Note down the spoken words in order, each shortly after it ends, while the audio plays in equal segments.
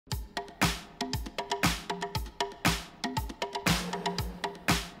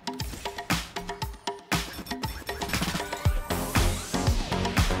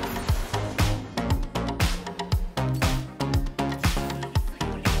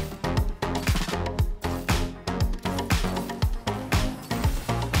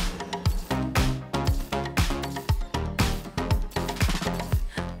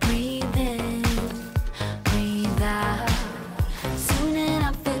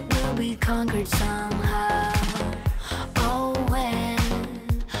conquered somehow. Oh, when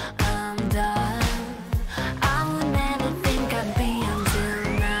I'm done, I would never think I'd be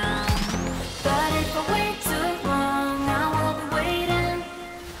until now. But if I wait too long, I will be waiting.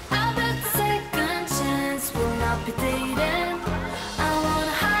 I bet the second chance will not be dating. I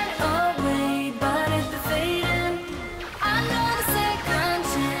wanna hide away, but it's been fading. I know the second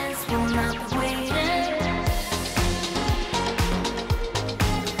chance will not be waiting.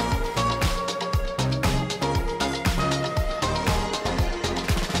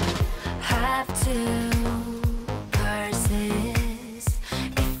 Have to persist.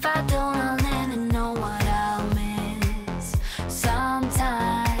 If I don't, I'll never know what I'll miss.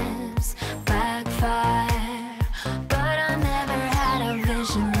 Sometimes backfire, but I never had a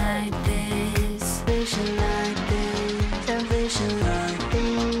vision like this. Vision like this, a vision like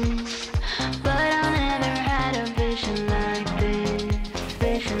this. But I never had a vision like this.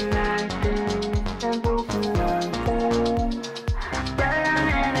 Vision like this, a vision like this. But I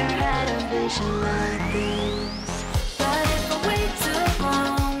never had a vision like this. But if I wait too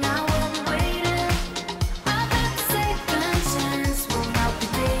long, I will be waiting. I bet the second chance will not be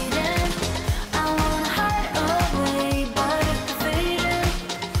dating. I wanna hide away, but it's been fading.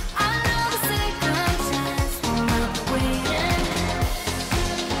 I know the second chance will not be waiting.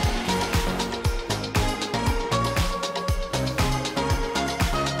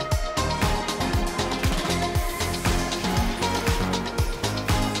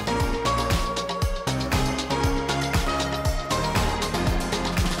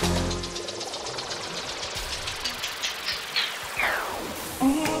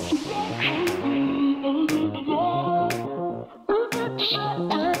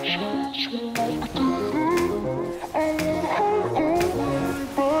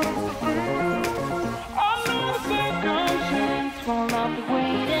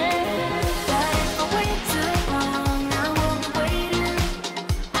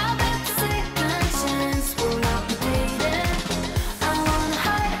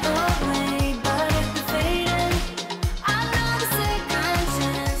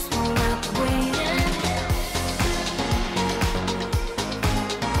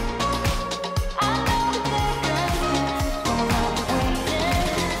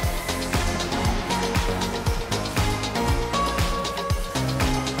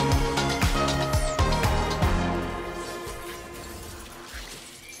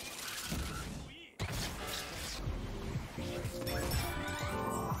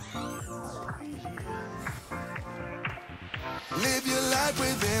 Live your life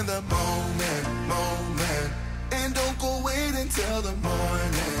within the moment, moment. And don't go wait until the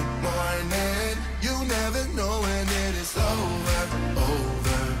morning, morning. You never know when it is over,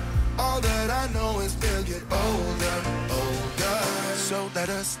 over. All that I know is we'll get older, older. So let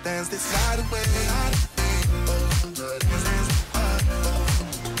us dance this night away.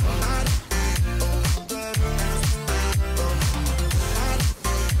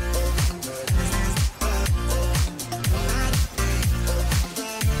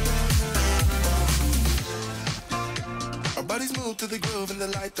 Our bodies move to the groove and the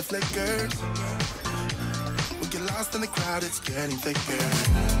light that flickers. We get lost in the crowd, it's getting thicker.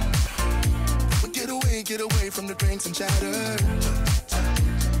 We get away from the drinks and chatter.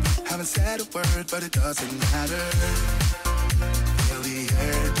 Haven't said a word, but it doesn't matter. Feel the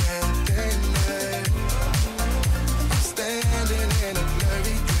air get thinner. I'm standing in a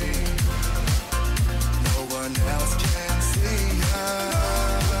blurry dream. No one else can see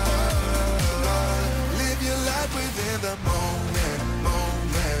us. Live your life within the moment,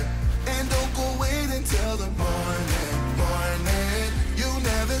 moment. And don't go wait until the morning, morning. You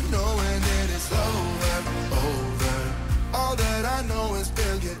never know when it is over, over. All that I know is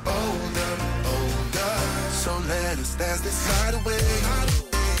we'll get older, older. So let us dance this night away.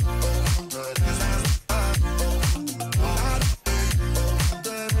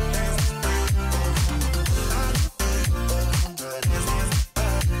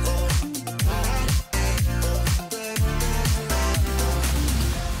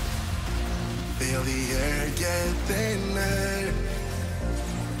 Feel the air get thinner.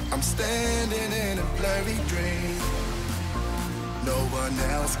 I'm standing in a blurry dream. No one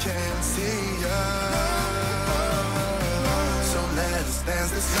else can see us. So let us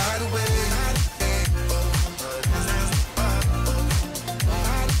dance this night away.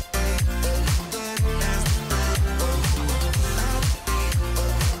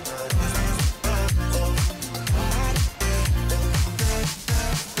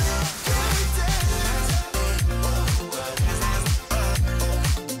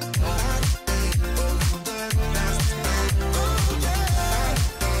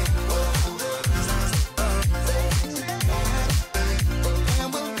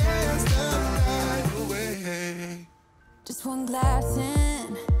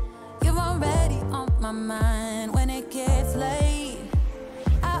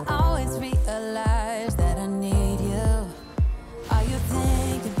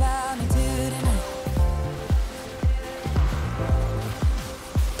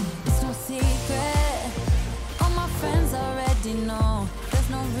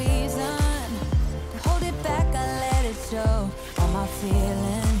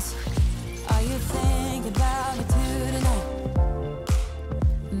 feelings. Are you thinking about me too tonight?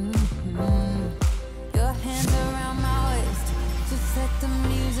 Your hands around my waist, just let the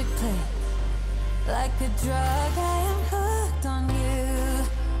music play. Like a drug, I am hooked on you.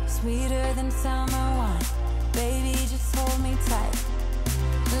 Sweeter than summer wine, baby, just hold me tight.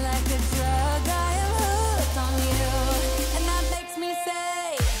 Like a drug, I am hooked on you. And that makes me say,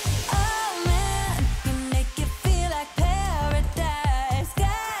 oh man, you make it feel like paradise.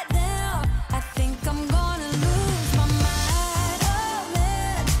 Goddamn, I think I'm gonna lose my mind. Oh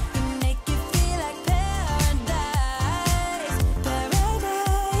man, you make it feel like paradise.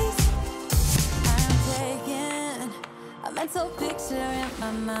 Paradise. I'm taking a mental picture in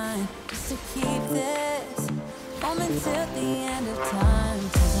my mind, just to keep this moment till the end of time.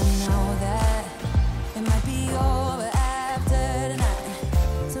 'Cause I know that it might be over.